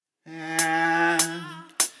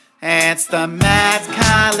It's the Matt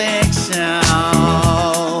College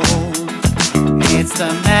Show. It's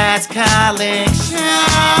the Matt College Show.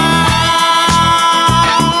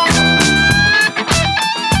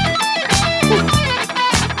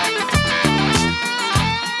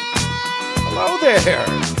 Hello there,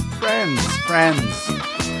 friends.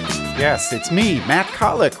 Yes, it's me, Matt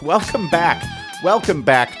Colick. Welcome back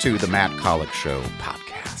to the Matt Colick Show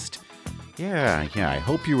podcast. Yeah, I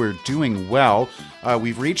hope you are doing well.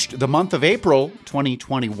 We've reached the month of April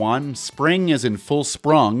 2021. Spring is in full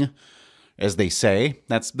sprung, as they say.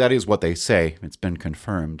 That is what they say. It's been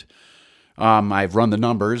confirmed. I've run the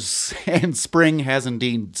numbers, and spring has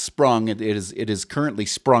indeed sprung. It is currently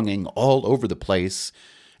sprunging all over the place,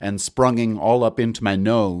 and sprunging all up into my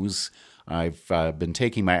nose. I've been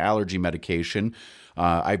taking my allergy medication.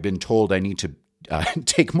 I've been told I need to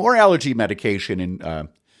take more allergy medication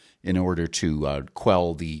in order to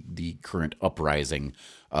quell the current uprising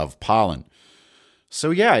of pollen.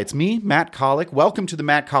 So yeah, it's me, Matt Colick. Welcome to the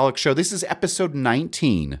Matt Colick Show. This is episode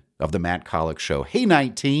 19 of the Matt Colick Show. Hey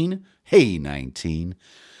 19.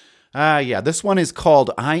 This one is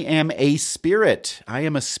called I Am a Spirit. I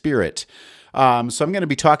Am a Spirit. So I'm going to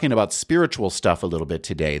be talking about spiritual stuff a little bit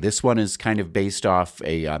today. This one is kind of based off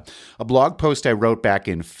a blog post I wrote back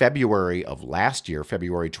in February of last year,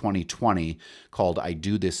 February 2020, called I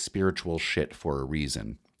Do This Spiritual Shit for a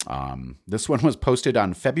Reason. This one was posted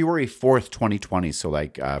on February 4th, 2020, so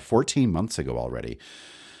like 14 months ago already.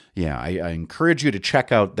 Yeah, I encourage you to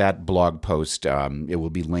check out that blog post. It will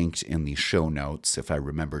be linked in the show notes if I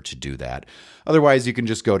remember to do that. Otherwise, you can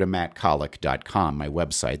just go to mattcolick.com, my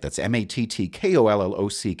website. That's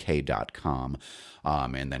mattkollock.com.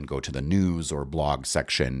 And then go to the news or blog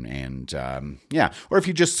section. And or if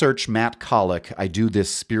you just search Matt Colick, I do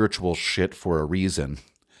this spiritual shit for a reason,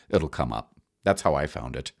 it'll come up. That's how I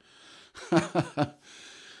found it.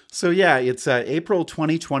 So yeah, it's April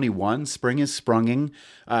 2021. Spring is sprunging.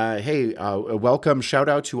 Welcome. Shout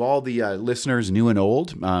out to all the listeners, new and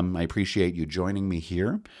old. I appreciate you joining me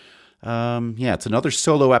here. It's another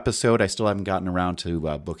solo episode. I still haven't gotten around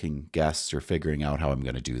to booking guests or figuring out how I'm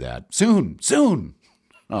going to do that. Soon.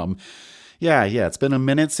 It's been a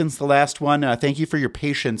minute since the last one. Thank you for your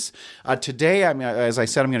patience. Today, as I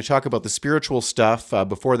said, I'm going to talk about the spiritual stuff.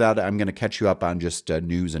 Before that, I'm going to catch you up on just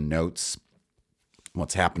news and notes.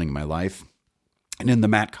 What's happening in my life and in the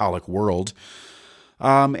Matt Colick world.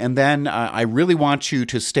 And then I really want you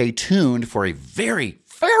to stay tuned for a very,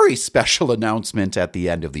 very special announcement at the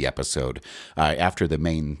end of the episode after the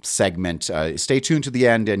main segment. Stay tuned to the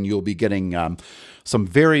end and you'll be getting some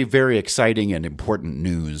very, very exciting and important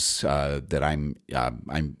news that I'm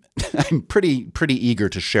pretty eager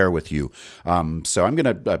to share with you. So I'm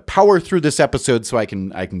going to power through this episode so I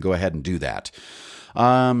can go ahead and do that.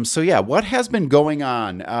 What has been going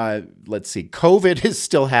on? Let's see. COVID is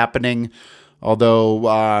still happening,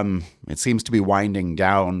 although it seems to be winding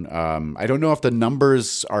down. I don't know if the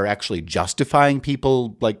numbers are actually justifying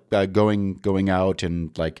people like going out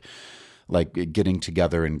and like getting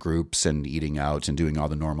together in groups and eating out and doing all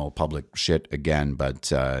the normal public shit again. But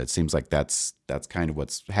it seems like that's kind of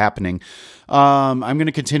what's happening. I'm going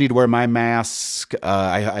to continue to wear my mask.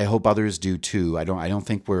 I hope others do too. I don't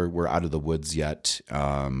think we're out of the woods yet.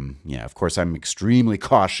 Of course, I'm extremely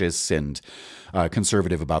cautious and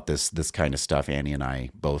conservative about this kind of stuff. Annie and I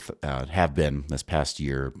both have been this past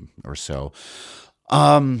year or so.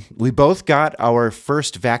 We both got our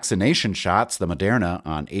first vaccination shots, the Moderna,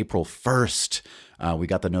 on April 1st. We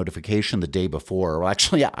got the notification the day before. Well,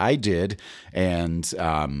 actually, I did. And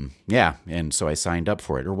and so I signed up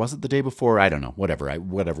for it. Or was it the day before? I don't know. Whatever.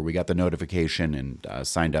 We got the notification and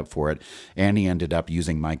signed up for it. Annie ended up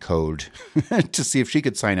using my code to see if she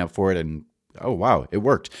could sign up for it. And oh, wow, it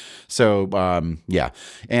worked. So,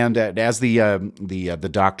 And as the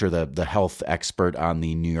doctor, the health expert on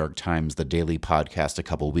the New York Times, the Daily podcast a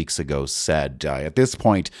couple weeks ago said, at this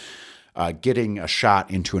point, getting a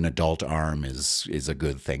shot into an adult arm is a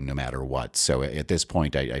good thing no matter what. So at this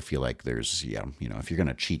point, I feel like there's, if you're going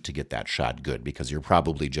to cheat to get that shot, good, because you're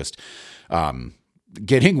probably just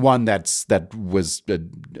getting one that was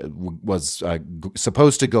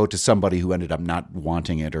supposed to go to somebody who ended up not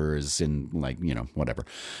wanting it or is in whatever.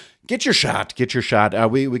 Get your shot.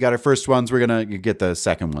 We got our first ones. We're going to get the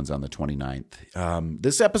second ones on the 29th.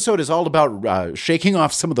 This episode is all about shaking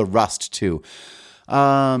off some of the rust too.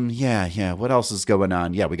 What else is going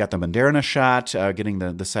on? Yeah, we got the Moderna shot, getting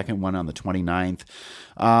the second one on the 29th.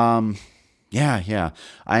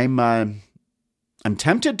 I'm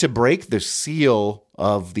tempted to break the seal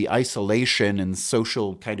of the isolation and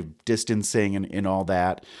social kind of distancing and all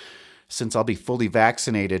that. since I'll be fully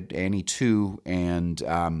vaccinated, Annie too, and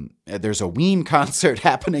there's a Ween concert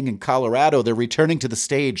happening in Colorado. They're returning to the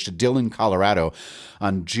stage to Dillon, Colorado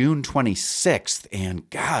on June 26th, and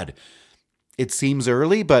God, it seems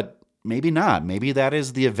early, but maybe not. Maybe that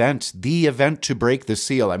is the event to break the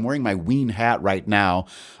seal. I'm wearing my Ween hat right now.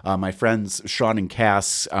 My friends Sean and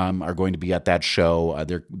Cass are going to be at that show.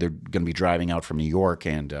 They're going to be driving out from New York,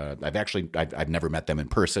 and I've never met them in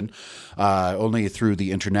person, only through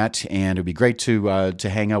the internet. And it'd be great to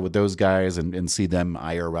hang out with those guys and see them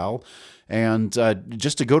IRL, and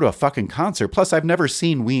just to go to a fucking concert. Plus, I've never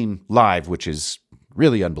seen Ween live, which is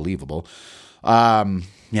really unbelievable.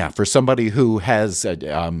 Yeah, for somebody who has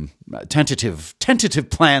tentative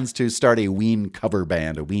plans to start a Ween cover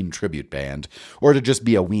band, a Ween tribute band, or to just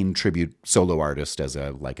be a Ween tribute solo artist as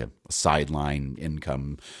a sideline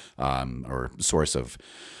income or source of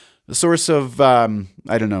source of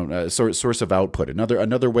output.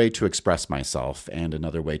 Another way to express myself, and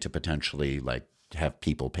another way to potentially have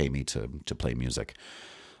people pay me to play music.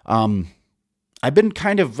 I've been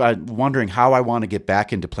kind of wondering how I want to get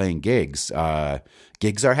back into playing gigs.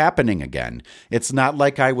 Gigs are happening again. It's not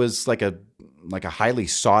like I was like a highly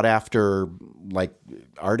sought after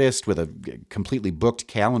artist with a completely booked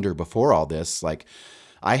calendar before all this.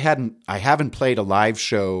 I haven't played a live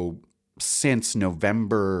show since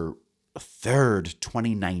November 3rd,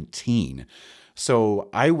 2019. So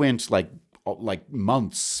I went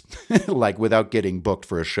months without getting booked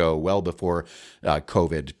for a show well before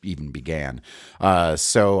COVID even began.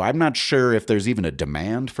 So I'm not sure if there's even a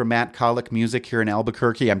demand for Matt Colic music here in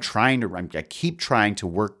Albuquerque. I keep trying to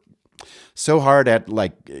work so hard at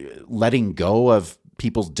letting go of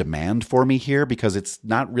people's demand for me here, because it's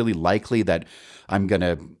not really likely that I'm going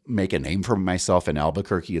to make a name for myself in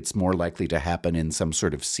Albuquerque. It's more likely to happen in some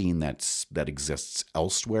sort of scene that exists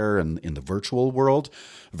elsewhere in the virtual world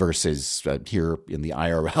versus here in the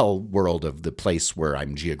IRL world of the place where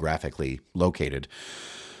I'm geographically located.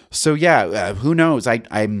 So yeah, who knows? I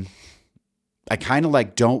kind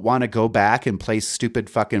of don't want to go back and play stupid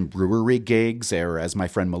fucking brewery gigs, or as my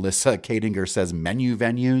friend Melissa Kadinger says, menu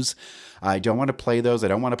venues. I don't want to play those. I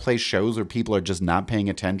don't want to play shows where people are just not paying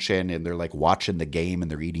attention and they're watching the game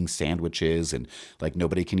and they're eating sandwiches and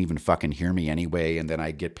nobody can even fucking hear me anyway. And then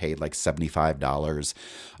I get paid $75.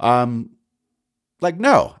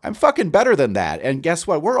 No, I'm fucking better than that. And guess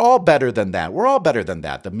what? We're all better than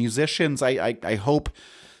that. The musicians, I hope,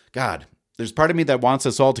 God, there's part of me that wants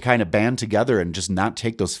us all to kind of band together and just not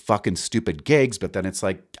take those fucking stupid gigs. But then it's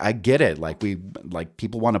I get it.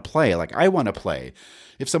 People want to play. I want to play.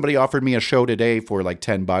 If somebody offered me a show today for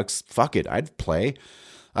 $10, fuck it, I'd play.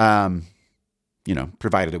 Provided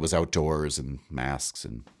it was outdoors and masks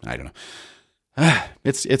and I don't know.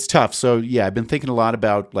 It's tough. So yeah, I've been thinking a lot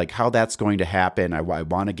about how that's going to happen. I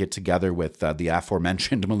want to get together with the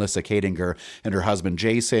aforementioned Melissa Kadinger and her husband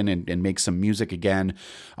Jason and make some music again,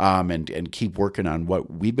 and keep working on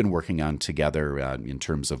what we've been working on together in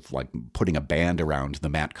terms of putting a band around the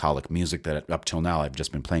Matt Colic music that up till now I've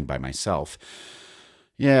just been playing by myself.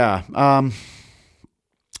 Yeah.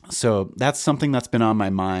 So that's something that's been on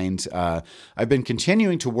my mind. I've been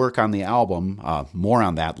continuing to work on the album. More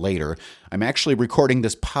on that later. I'm actually recording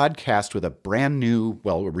this podcast with a brand new,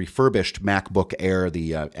 refurbished MacBook Air,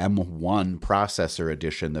 the M1 processor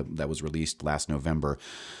edition that was released last November.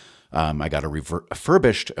 I got a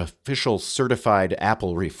refurbished, official certified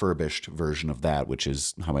Apple refurbished version of that, which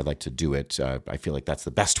is how I like to do it. I feel like that's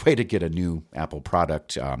the best way to get a new Apple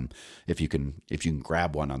product. If you can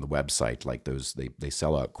grab one on the website, those, they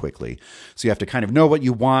sell out quickly. So you have to kind of know what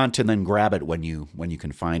you want and then grab it when you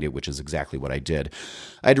can find it, which is exactly what I did.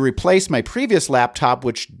 I had to replace my previous laptop,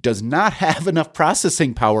 which does not have enough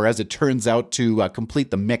processing power, as it turns out, to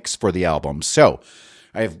complete the mix for the album. So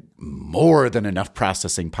I have more than enough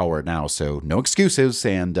processing power now, so no excuses.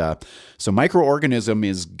 And so Microorganism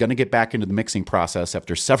is going to get back into the mixing process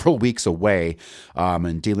after several weeks away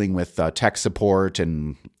and dealing with tech support.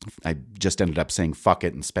 And I just ended up saying fuck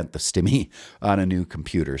it and spent the stimmy on a new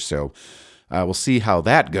computer. So we'll see how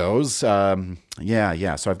that goes.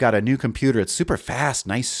 Yeah. So I've got a new computer. It's super fast,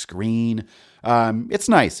 nice screen. It's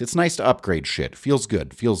nice. It's nice to upgrade shit. Feels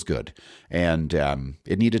good. And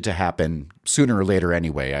it needed to happen sooner or later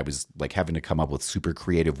anyway. I was having to come up with super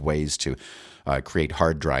creative ways to create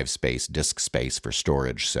hard drive space, disk space for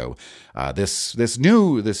storage. So this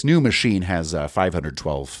new machine has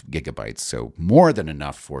 512 gigabytes, so more than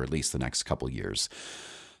enough for at least the next couple years.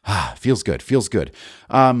 Feels good.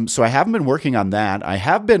 So I haven't been working on that. I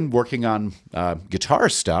have been working on guitar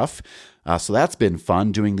stuff. So that's been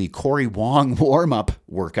fun, doing the Corey Wong warm-up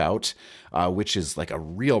workout, which is like a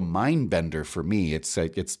real mind bender for me.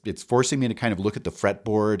 It's forcing me to kind of look at the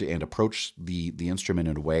fretboard and approach the instrument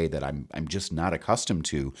in a way that I'm just not accustomed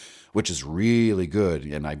to, which is really good.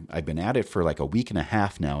 And I've been at it for like a week and a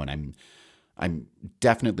half now, and I'm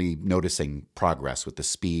definitely noticing progress with the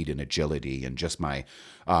speed and agility and just my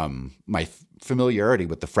familiarity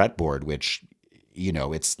with the fretboard, which,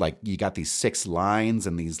 it's like you got these 6 lines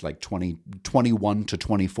and these like 21 to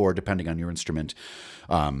 24, depending on your instrument,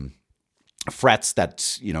 frets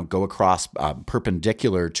that, go across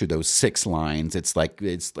perpendicular to those 6 lines. It's like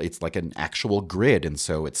an actual grid. And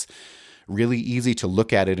so it's really easy to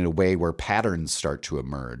look at it in a way where patterns start to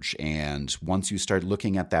emerge. And once you start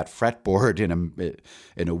looking at that fretboard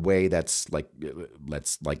in a way that's like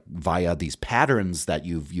via these patterns that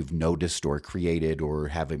you've noticed or created or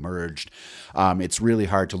have emerged, it's really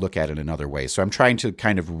hard to look at it another way. So I'm trying to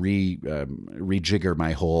kind of rejigger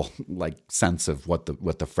my whole like sense of what the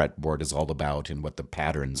fretboard is all about and what the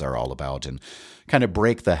patterns are all about, and kind of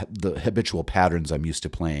break the habitual patterns I'm used to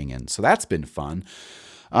playing in. So that's been fun.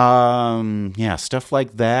 Stuff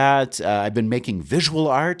like that. I've been making visual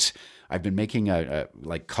art. I've been making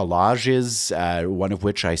like collages, one of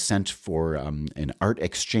which I sent for an art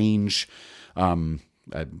exchange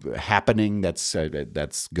happening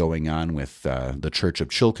that's going on with the Church of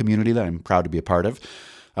Chill community that I'm proud to be a part of.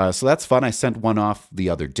 So that's fun. I sent one off the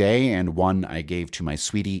other day, and one I gave to my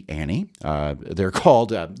sweetie Annie. They're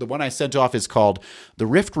called, the one I sent off is called The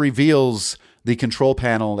Rift Reveals the Control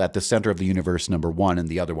Panel at the Center of the Universe, number 1, and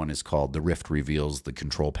the other one is called The Rift Reveals the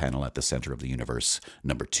Control Panel at the Center of the Universe,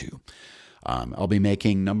 number 2. I'll be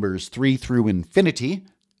making numbers 3 through infinity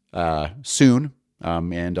soon,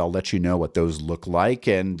 and I'll let you know what those look like,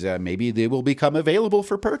 and maybe they will become available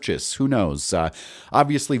for purchase. Who knows?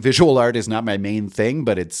 Obviously, visual art is not my main thing,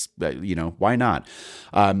 but it's, why not?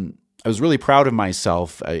 I was really proud of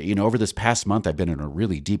myself. Over this past month, I've been in a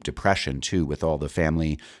really deep depression, too, with all the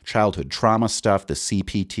family childhood trauma stuff, the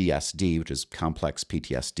CPTSD, which is complex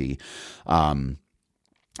PTSD,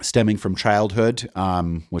 stemming from childhood,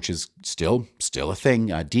 which is still a thing.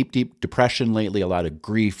 Deep depression lately, a lot of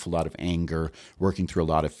grief, a lot of anger, working through a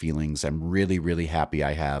lot of feelings. I'm really, really happy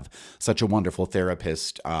I have such a wonderful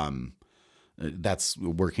therapist that's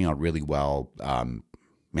working out really well.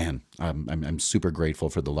 Man, I'm super grateful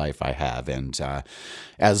for the life I have. And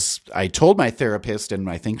as I told my therapist, and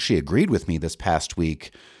I think she agreed with me this past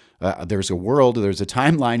week, there's a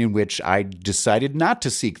timeline in which I decided not to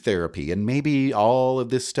seek therapy. And maybe all of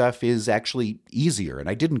this stuff is actually easier. And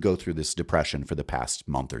I didn't go through this depression for the past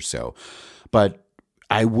month or so. But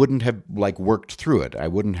I wouldn't have worked through it. I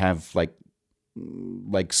wouldn't have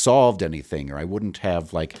solved anything, or I wouldn't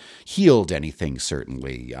have healed anything,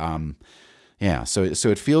 certainly. So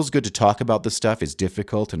it feels good to talk about this stuff, as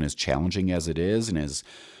difficult and as challenging as it is, and as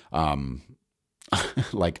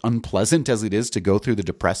unpleasant as it is to go through the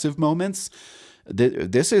depressive moments.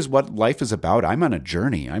 This is what life is about. I'm on a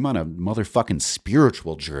journey. I'm on a motherfucking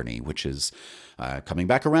spiritual journey, which is coming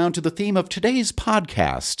back around to the theme of today's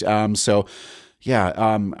podcast. I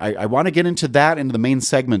want to get into that, into the main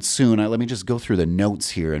segment soon. Let me just go through the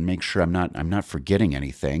notes here and make sure I'm not forgetting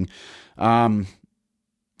anything.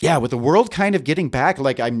 With the world kind of getting back,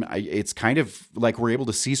 it's kind of like we're able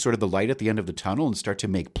to see sort of the light at the end of the tunnel and start to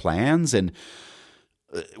make plans. And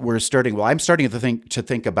I'm starting to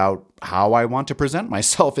think about how I want to present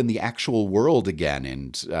myself in the actual world again.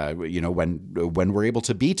 And, when we're able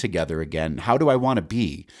to be together again, how do I want to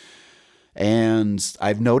be? And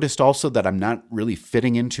I've noticed also that I'm not really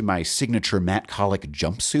fitting into my signature Matt Colic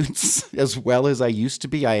jumpsuits as well as I used to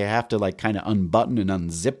be. I have to kind of unbutton and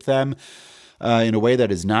unzip them in a way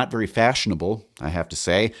that is not very fashionable, I have to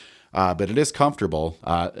say, but it is comfortable.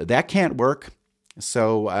 That can't work.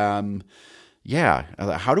 So, how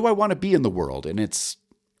do I want to be in the world? And it's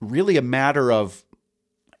really a matter of,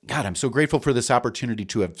 God, I'm so grateful for this opportunity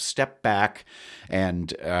to have stepped back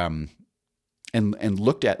and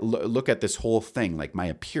look at this whole thing, like my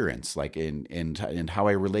appearance, and how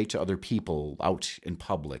I relate to other people out in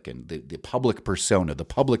public, and the public persona, the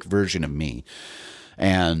public version of me.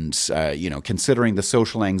 And, considering the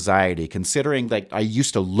social anxiety, considering that I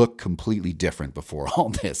used to look completely different before all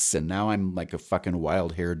this, and now I'm like a fucking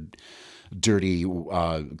wild-haired, dirty,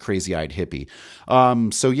 crazy-eyed hippie.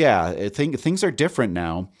 Things are different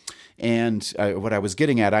now. And what I was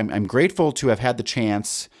getting at, I'm grateful to have had the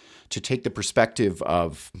chance to take the perspective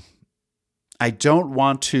of, I don't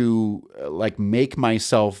want to make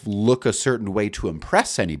myself look a certain way to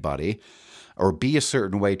impress anybody. or be a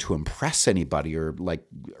certain way to impress anybody or like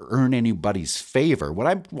earn anybody's favor. What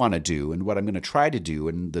I want to do and what I'm going to try to do,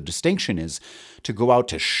 and the distinction is to go out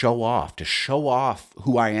to show off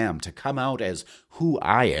who I am, to come out as who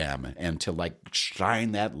I am, and to like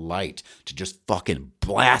shine that light, to just fucking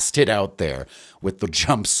blast it out there with the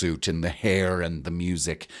jumpsuit and the hair and the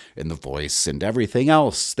music and the voice and everything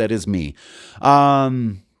else that is me.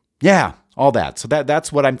 Yeah, all that. So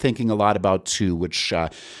that's what I'm thinking a lot about too, which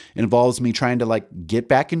involves me trying to like get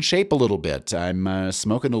back in shape a little bit. I'm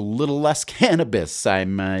smoking a little less cannabis.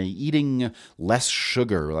 I'm eating less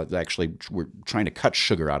sugar. Actually, we're trying to cut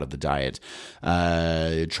sugar out of the diet.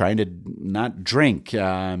 Trying to not drink.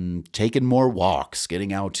 Taking more walks,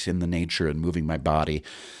 getting out in the nature and moving my body.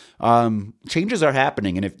 Changes are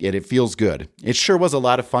happening, and it feels good. It sure was a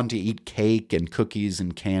lot of fun to eat cake and cookies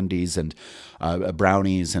and candies and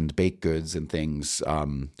brownies and baked goods and things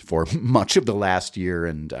for much of the last year.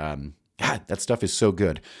 And God, that stuff is so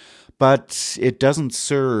good. But it doesn't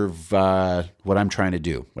serve what I'm trying to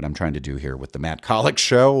do. What I'm trying to do here with the Matt Kollock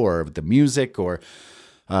Show or the music or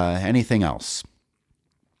anything else.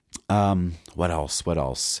 What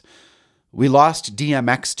else? We lost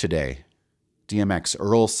DMX today. DMX,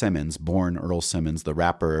 Earl Simmons, born Earl Simmons, the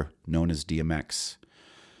rapper known as DMX.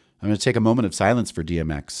 I'm going to take a moment of silence for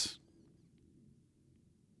DMX.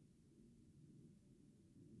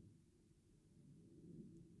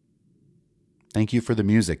 Thank you for the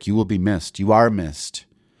music. You will be missed. You are missed.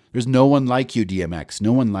 There's no one like you, DMX.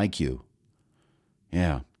 No one like you.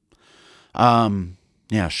 Yeah.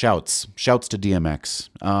 Yeah, shouts. Shouts to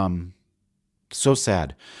DMX. So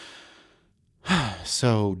sad.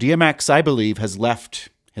 So DMX, I believe, has left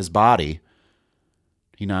his body.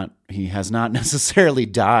 He has not necessarily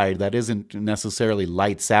died. That isn't necessarily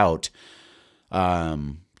lights out.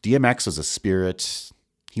 DMX was a spirit.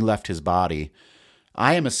 He left his body.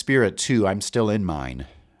 I am a spirit too. I'm still in mine.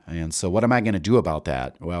 And so what am I going to do about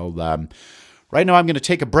that? Well, right now I'm going to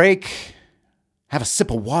take a break, have a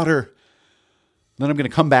sip of water. Then I'm going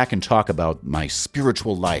to come back and talk about my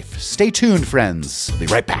spiritual life. Stay tuned, friends. I'll be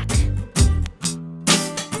right back.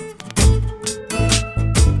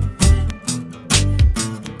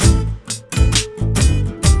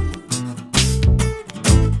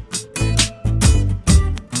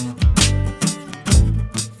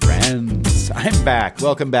 I'm back.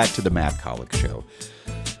 Welcome back to the Matt Kollock Show.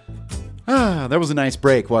 That was a nice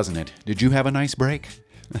break, wasn't it? Did you have a nice break?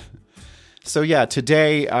 So yeah,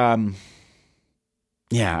 today, I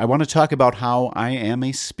want to talk about how I am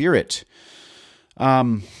a spirit.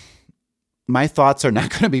 My thoughts are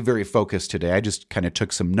not going to be very focused today. I just kind of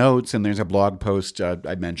took some notes, and there's a blog post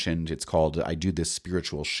I mentioned. It's called "I Do This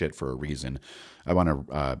Spiritual Shit for a Reason." I want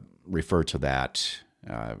to refer to that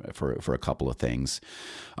for a couple of things,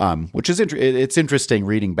 which is it's interesting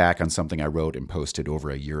reading back on something I wrote and posted over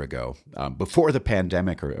a year ago, before the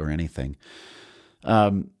pandemic or anything.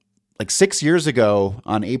 Like 6 years ago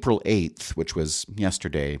on April 8th, which was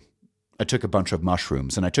yesterday, I took a bunch of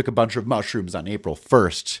mushrooms, and I took a bunch of mushrooms on April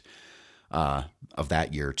 1st of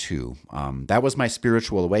that year too. That was my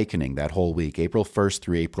spiritual awakening that whole week, April 1st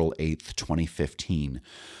through April 8th, 2015.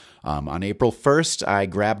 On April 1st, I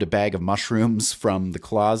grabbed a bag of mushrooms from the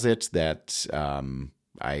closet that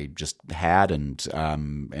I just had, and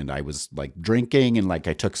I was like drinking, and like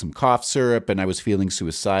I took some cough syrup, and I was feeling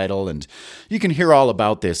suicidal. And you can hear all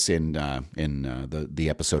about this in the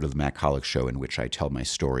episode of the Matt Kollock Show in which I tell my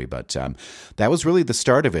story. But that was really the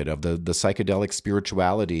start of it, of the psychedelic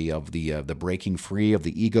spirituality, of the breaking free, of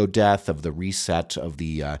the ego death, of the reset, of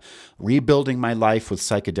the rebuilding my life with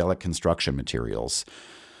psychedelic construction materials.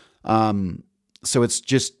 So it's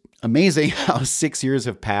just amazing how 6 years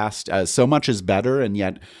have passed. So much is better, and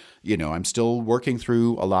yet, I'm still working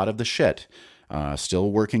through a lot of the shit.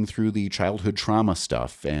 Still working through the childhood trauma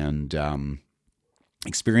stuff, and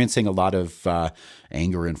experiencing a lot of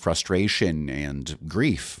anger and frustration and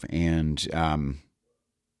grief. And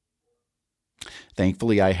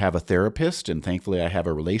thankfully, I have a therapist, and thankfully, I have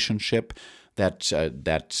a relationship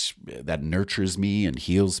that nurtures me and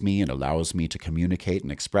heals me and allows me to communicate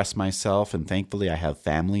and express myself. And thankfully, I have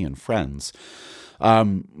family and friends.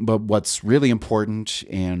 But what's really important,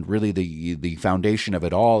 and really the foundation of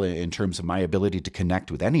it all in terms of my ability to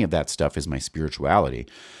connect with any of that stuff, is my spirituality.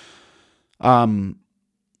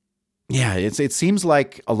 It seems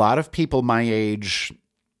like a lot of people my age,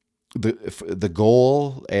 the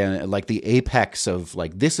goal and like the apex of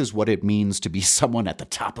like, this is what it means to be someone at the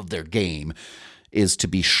top of their game, is to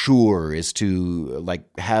be sure, is to like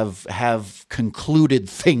have concluded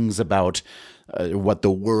things about what the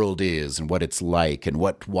world is and what it's like and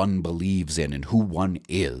what one believes in and who one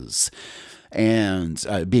is. and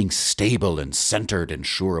being stable and centered and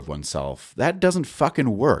sure of oneself. That doesn't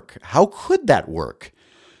fucking work. How could that work?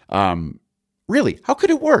 Really, how could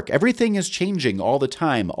it work? Everything is changing all the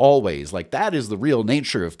time, always. Like, that is the real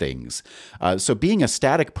nature of things. So being a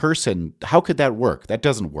static person, how could that work? That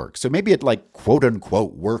doesn't work. So maybe it, like, quote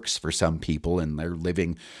unquote works for some people and they're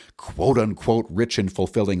living quote unquote rich and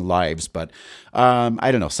fulfilling lives. But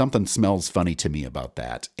I don't know, something smells funny to me about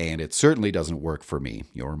that. And it certainly doesn't work for me.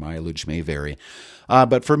 Your mileage may vary.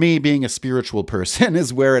 But for me, being a spiritual person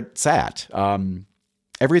is where it's at.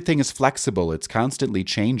 Everything is flexible. It's constantly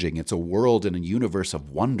changing. It's a world and a universe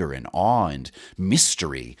of wonder and awe and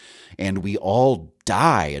mystery. And we all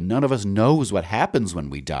die, and none of us knows what happens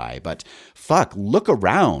when we die. But fuck, look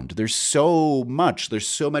around. There's so much. There's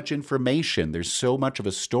so much information. There's so much of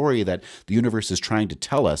a story that the universe is trying to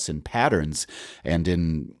tell us in patterns and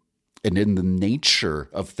in the nature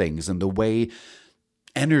of things and the way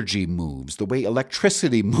energy moves, the way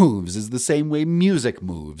electricity moves is the same way music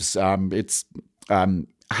moves.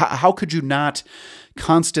 How could you not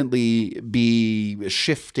constantly be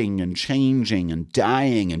shifting and changing and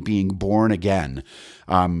dying and being born again?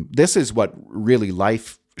 This is what really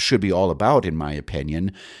life should be all about, in my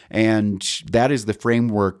opinion. And that is the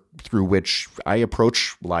framework through which I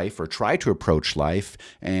approach life, or try to approach life,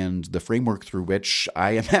 and the framework through which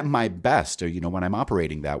I am at my best. When I'm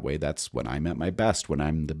operating that way, that's when I'm at my best, when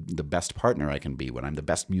I'm the best partner I can be, when I'm the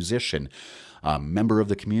best musician, member of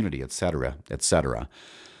the community, etc., etc.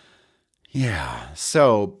 Yeah.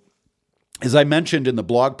 So, as I mentioned in the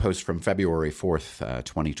blog post from February 4th,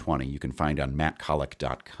 2020, you can find on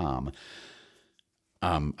mattcollick.com,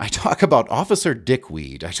 I talk about Officer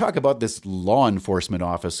Dickweed. I talk about this law enforcement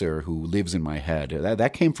officer who lives in my head.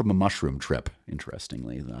 That came from a mushroom trip,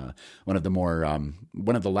 interestingly. One of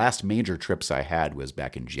the last major trips I had was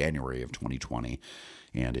back in January of 2020,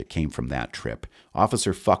 and it came from that trip.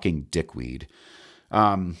 Officer fucking Dickweed.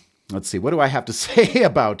 Let's see, what do I have to say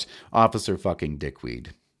about Officer fucking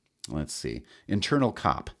Dickweed? Let's see. Internal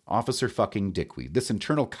cop, Officer fucking Dickweed. This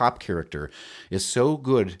internal cop character is so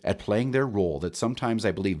good at playing their role that sometimes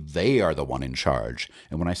I believe they are the one in charge.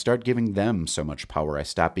 And when I start giving them so much power, I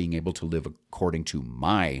stop being able to live according to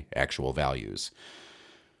my actual values.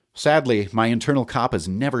 Sadly, my internal cop is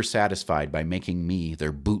never satisfied by making me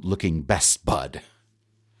their boot-looking best bud.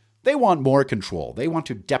 They want more control. They want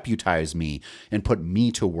to deputize me and put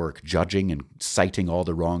me to work judging and citing all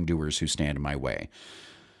the wrongdoers who stand in my way.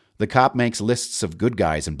 The cop makes lists of good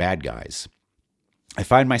guys and bad guys. I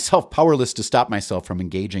find myself powerless to stop myself from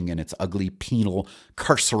engaging in its ugly, penal,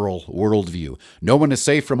 carceral worldview. No one is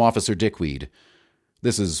safe from Officer Dickweed.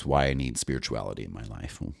 This is why I need spirituality in my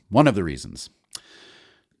life. One of the reasons.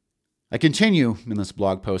 I continue in this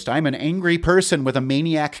blog post. I'm an angry person with a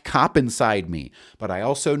maniac cop inside me, but I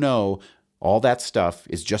also know all that stuff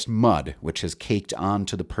is just mud, which has caked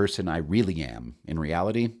onto the person I really am. In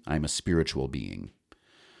reality, I'm a spiritual being.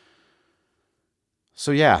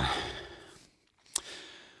 So yeah,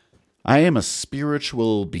 I am a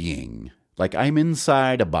spiritual being. Like, I'm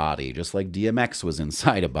inside a body, just like DMX was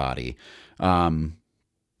inside a body.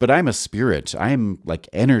 But I'm a spirit. I'm like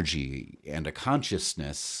energy and a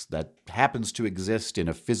consciousness that happens to exist in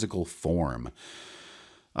a physical form.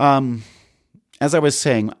 As I was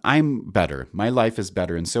saying, I'm better. My life is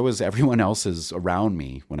better, and so is everyone else's around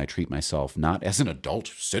me when I treat myself not as an adult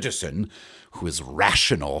citizen who is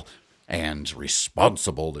rational and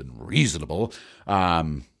responsible and reasonable.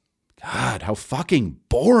 God, how fucking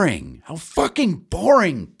boring. How fucking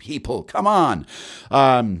boring, people. Come on.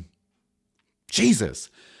 Jesus.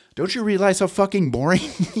 Don't you realize how fucking boring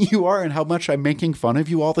you are and how much I'm making fun of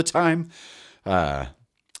you all the time?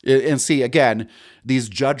 And see, again, these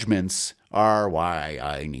judgments are why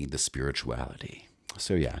I need the spirituality.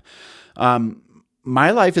 So yeah.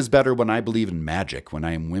 My life is better when I believe in magic, when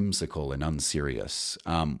I am whimsical and unserious.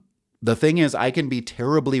 The thing is, I can be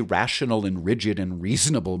terribly rational and rigid and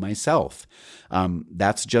reasonable myself.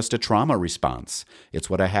 That's just a trauma response. It's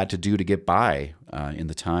what I had to do to get by in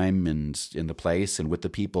the time and in the place and with the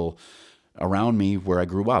people around me where I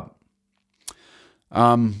grew up.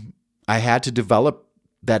 I had to develop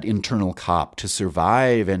that internal cop to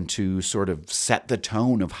survive and to sort of set the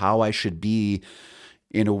tone of how I should be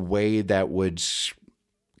in a way that would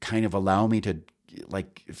kind of allow me to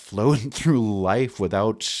like float through life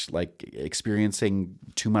without like experiencing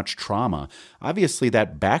too much trauma. Obviously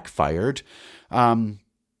that backfired. And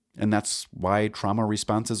that's why trauma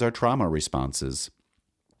responses are trauma responses.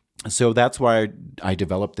 So that's why I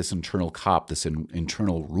developed this internal cop, this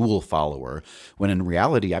internal rule follower, when in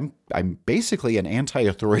reality, I'm basically an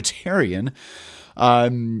anti-authoritarian.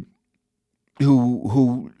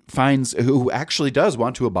 who actually does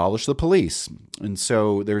want to abolish the police. And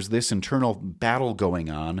so there's this internal battle going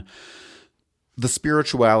on. The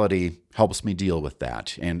spirituality helps me deal with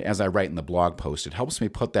that. And as I write in the blog post, it helps me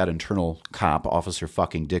put that internal cop, officer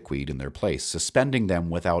fucking dickweed, in their place, suspending them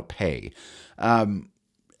without pay.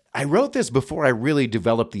 I wrote this before I really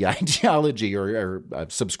developed the ideology or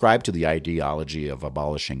subscribed to the ideology of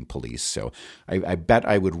abolishing police. So I bet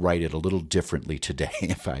I would write it a little differently today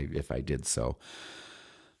if I did so.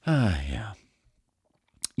 Yeah.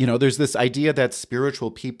 You know, there's this idea that spiritual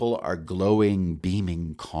people are glowing,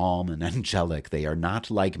 beaming, calm, and angelic. They are not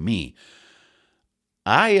like me.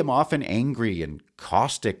 I am often angry and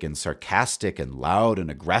caustic and sarcastic and loud and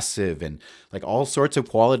aggressive and like all sorts of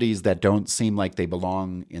qualities that don't seem like they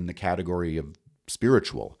belong in the category of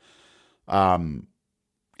spiritual. And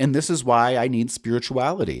this is why I need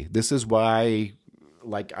spirituality. This is why,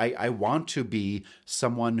 like, I want to be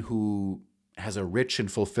someone who has a rich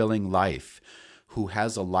and fulfilling life, who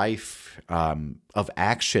has a life of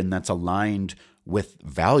action that's aligned with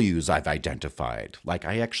values I've identified. Like,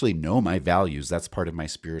 I actually know my values. That's part of my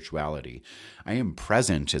spirituality. I am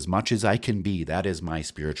present as much as I can be. That is my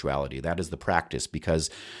spirituality. That is the practice, because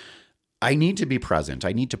I need to be present.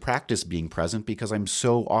 I need to practice being present because I'm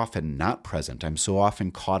so often not present. I'm so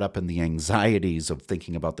often caught up in the anxieties of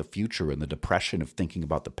thinking about the future and the depression of thinking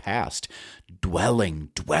about the past,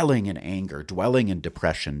 dwelling in anger, dwelling in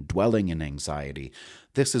depression, dwelling in anxiety.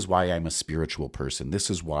 This is why I'm a spiritual person.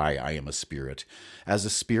 This is why I am a spirit. As a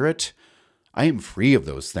spirit, I am free of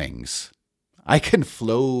those things. I can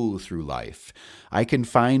flow through life. I can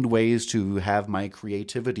find ways to have my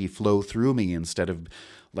creativity flow through me instead of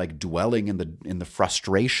like dwelling in the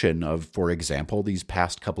frustration of, for example, these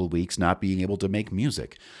past couple of weeks not being able to make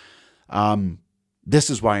music. This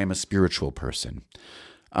is why I'm a spiritual person.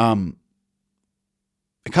 A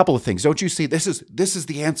couple of things. Don't you see? This is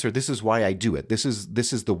the answer. This is why I do it. This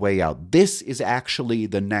is the way out. This is actually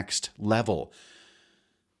the next level.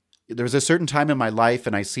 There's a certain time in my life,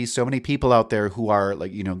 and I see so many people out there who are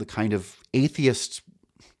like, you know, the kind of atheist,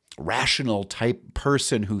 rational type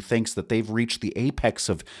person who thinks that they've reached the apex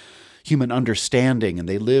of human understanding and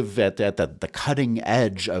they live at the cutting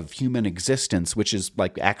edge of human existence, which is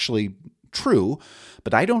like actually true.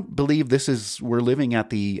 But I don't believe we're living at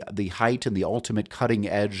the height and the ultimate cutting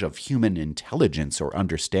edge of human intelligence or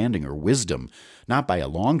understanding or wisdom, not by a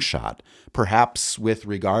long shot. Perhaps with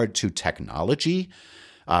regard to technology,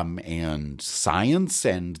 and science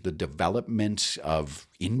and the development of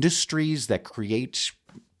industries that create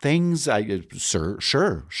things,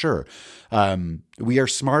 sure. We are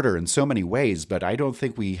smarter in so many ways, but I don't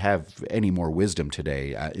think we have any more wisdom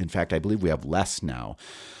today. In fact, I believe we have less now.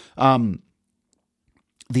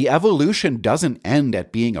 The evolution doesn't end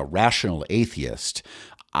at being a rational atheist.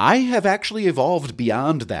 I have actually evolved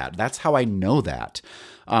beyond that. That's how I know that.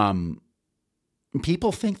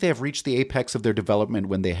 People think they have reached the apex of their development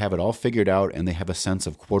when they have it all figured out and they have a sense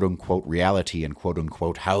of quote-unquote reality and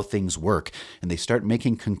quote-unquote how things work, and they start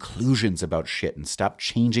making conclusions about shit and stop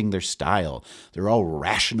changing their style. They're all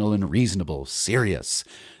rational and reasonable, serious.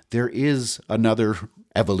 There is another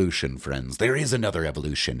evolution, friends. There is another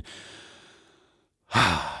evolution.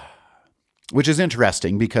 Which is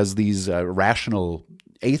interesting because these rational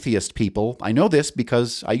atheist people, I know this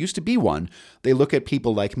because I used to be one. They look at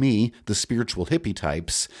people like me, the spiritual hippie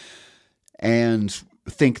types, and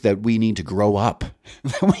think that we need to grow up.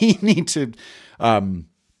 That we need to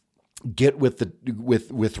get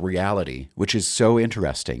with reality, which is so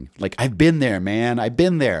interesting. Like, I've been there, man. I've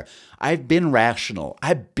been there. I've been rational.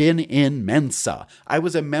 I've been in Mensa. I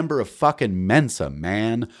was a member of fucking Mensa,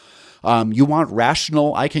 man. You want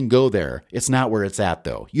rational? I can go there. It's not where it's at,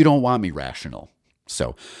 though. You don't want me rational.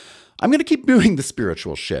 So I'm going to keep doing the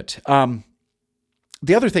spiritual shit.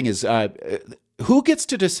 The other thing is, who gets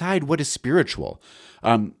to decide what is spiritual?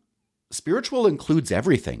 Spiritual includes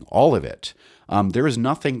everything, all of it. There is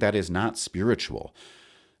nothing that is not spiritual.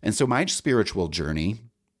 And so my spiritual journey,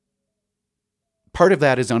 part of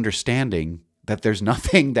that is understanding that there's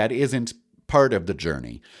nothing that isn't part of the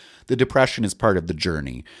journey. The depression is part of the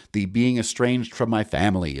journey. The being estranged from my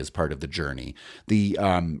family is part of the journey. The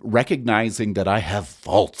recognizing that I have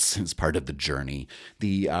faults is part of the journey.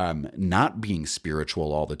 The not being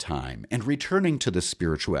spiritual all the time and returning to the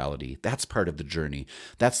spirituality, that's part of the journey.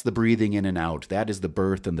 That's the breathing in and out. That is the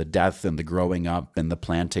birth and the death and the growing up and the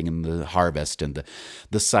planting and the harvest and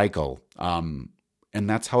the cycle. And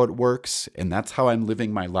that's how it works. And that's how I'm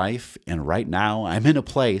living my life. And right now I'm in a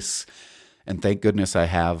place. And thank goodness I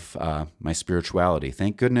have my spirituality.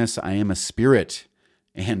 Thank goodness I am a spirit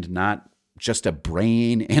and not just a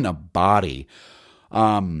brain and a body.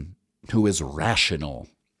 who is rational.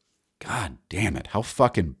 God damn it, how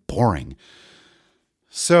fucking boring.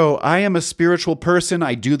 So I am a spiritual person.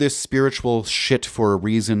 I do this spiritual shit for a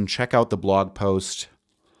reason. Check out the blog post.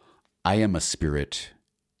 I am a spirit,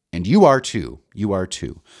 and you are too. You are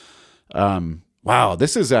too. Wow,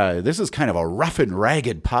 this is kind of a rough and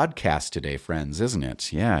ragged podcast today, friends, isn't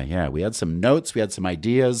it? Yeah. We had some notes, we had some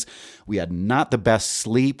ideas. We had not the best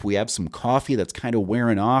sleep. We have some coffee that's kind of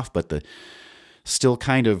wearing off, but still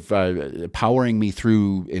kind of powering me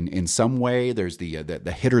through in some way. There's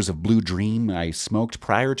the hitters of Blue Dream I smoked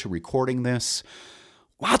prior to recording this.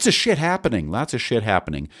 Lots of shit happening.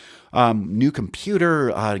 New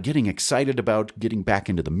computer, getting excited about getting back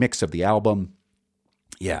into the mix of the album.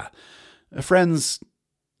 Yeah. Friends,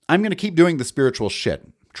 I'm going to keep doing the spiritual shit,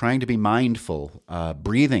 trying to be mindful,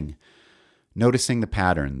 breathing, noticing the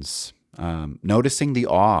patterns, noticing the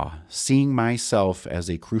awe, seeing myself as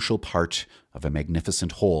a crucial part of a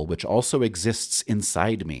magnificent whole, which also exists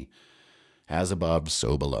inside me, as above,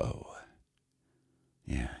 so below.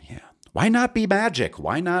 Yeah. Why not be magic?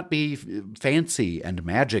 Why not be fancy and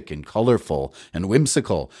magic and colorful and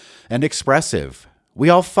whimsical and expressive? We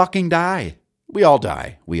all fucking die. We all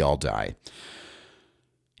die.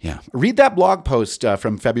 Yeah. Read that blog post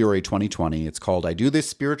from February 2020. It's called I Do This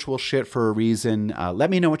Spiritual Shit for a Reason. Let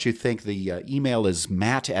me know what you think. The email is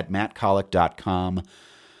matt@mattcollick.com.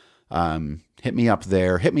 Hit me up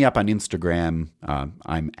there. Hit me up on Instagram.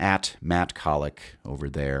 I'm at Matt Collick over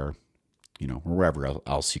there. Wherever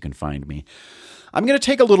else you can find me. I'm going to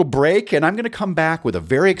take a little break, and I'm going to come back with a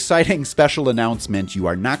very exciting special announcement you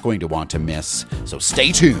are not going to want to miss. So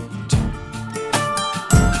stay tuned.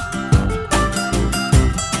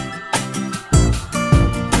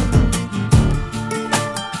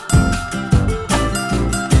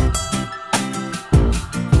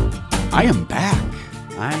 I am back.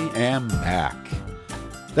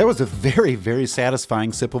 That was a very, very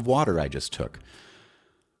satisfying sip of water I just took.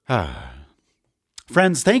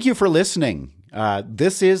 Friends, thank you for listening.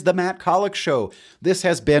 This is the Matt Collick Show. This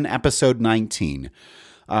has been episode 19.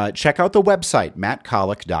 Check out the website,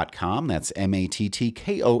 mattcollick.com. That's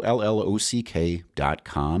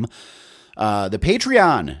mattkollock.com. The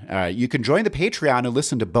Patreon. You can join the Patreon and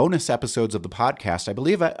listen to bonus episodes of the podcast. I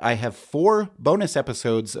believe I have 4 bonus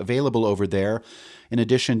episodes available over there, in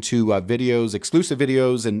addition to videos, exclusive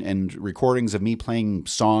videos, and recordings of me playing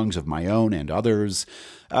songs of my own and others.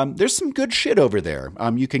 There's some good shit over there.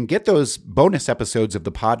 You can get those bonus episodes of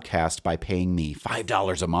the podcast by paying me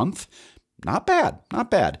 $5 a month. Not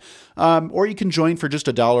bad. Or you can join for just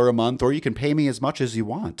 $1 a month, or you can pay me as much as you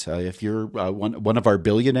want. If you're one of our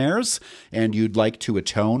billionaires and you'd like to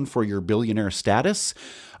atone for your billionaire status,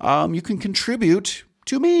 you can contribute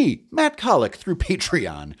to me, Matt Collick, through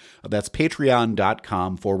Patreon. That's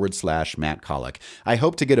patreon.com/Matt Collick. I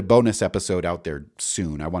hope to get a bonus episode out there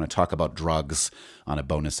soon. I want to talk about drugs on a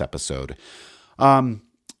bonus episode.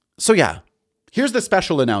 So yeah, here's the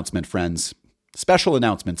special announcement, friends. Special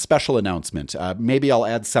announcement. Maybe I'll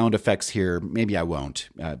add sound effects here. Maybe I won't.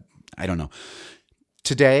 I don't know.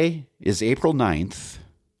 Today is April 9th,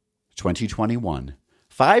 2021.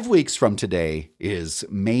 5 weeks from today is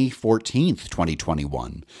May 14th,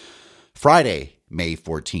 2021. Friday, May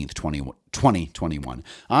 14th, 2021.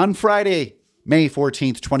 On Friday, May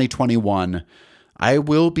 14th, 2021, I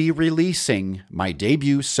will be releasing my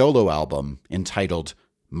debut solo album entitled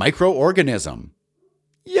Microorganism.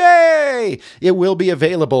 Yay! It will be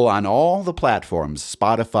available on all the platforms: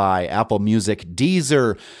 Spotify, Apple Music,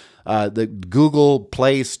 Deezer, the Google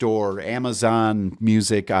Play Store, Amazon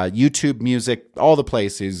Music, YouTube Music, all the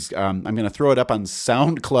places. I'm going to throw it up on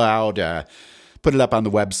SoundCloud, put it up on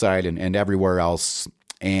the website and everywhere else.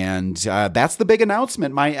 And that's the big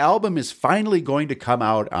announcement. My album is finally going to come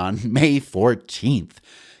out on May 14th.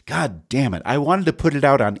 God damn it. I wanted to put it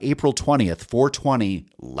out on April 20th, 4/20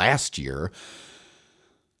 last year.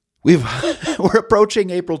 We're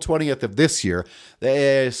approaching April 20th of this year.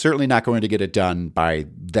 Certainly not going to get it done by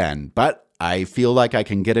then, but I feel like I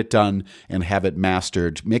can get it done and have it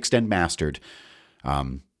mixed and mastered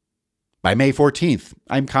by May 14th.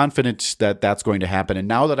 I'm confident that that's going to happen. And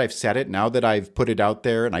now that I've said it, now that I've put it out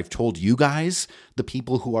there and I've told you guys, the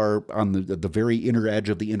people who are on the very inner edge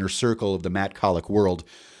of the inner circle of the Matt Collick world,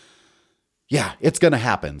 yeah, it's going to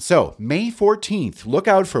happen. So May 14th, look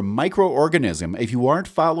out for Microorganism. If you aren't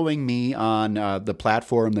following me on the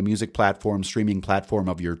platform, the music platform, streaming platform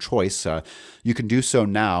of your choice, you can do so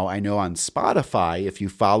now. I know on Spotify, if you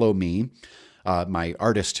follow me, my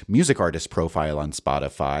music artist profile on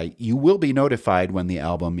Spotify, you will be notified when the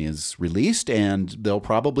album is released, and they'll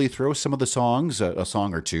probably throw some of the songs, a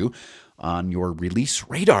song or two, on your release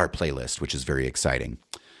radar playlist, which is very exciting.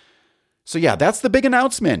 So yeah, that's the big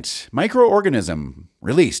announcement. Microorganism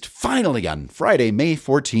released finally on Friday, May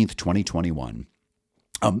 14th, 2021.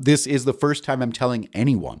 This is the first time I'm telling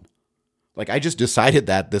anyone. Like, I just decided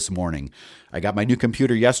that this morning. I got my new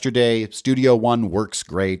computer yesterday. Studio One works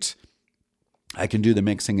great. I can do the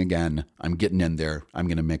mixing again. I'm getting in there. I'm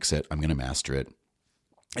going to mix it. I'm going to master it.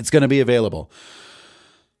 It's going to be available.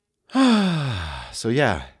 So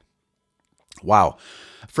yeah. Wow.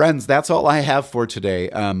 Friends, that's all I have for today.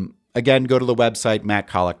 Again, go to the website,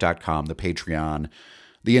 mattcollick.com, the Patreon,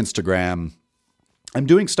 the Instagram. I'm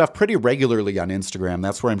doing stuff pretty regularly on Instagram.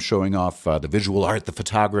 That's where I'm showing off the visual art, the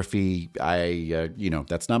photography.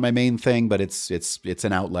 That's not my main thing, but it's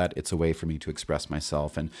an outlet. It's a way for me to express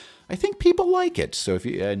myself, and I think people like it. So if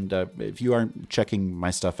you aren't checking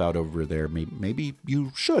my stuff out over there, maybe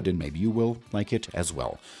you should, and maybe you will like it as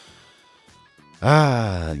well.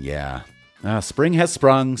 Yeah. Spring has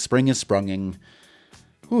sprung. Spring is sprunging.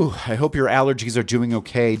 Whew, I hope your allergies are doing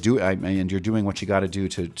okay. And you're doing what you got to do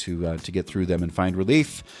to get through them and find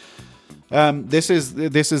relief. This is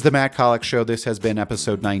the Matt Collick Show. This has been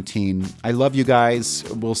episode 19. I love you guys.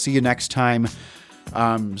 We'll see you next time.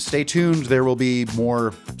 Stay tuned. There will be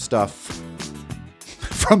more stuff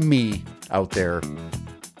from me out there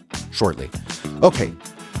shortly. Okay.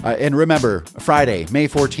 And remember, Friday, May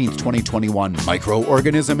 14th, 2021,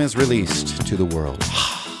 Microorganism is released to the world.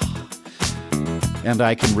 And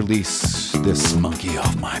I can release this monkey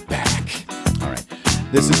off my back. All right.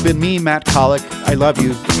 This has been me, Matt Collick. I love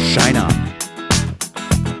you. Shine on.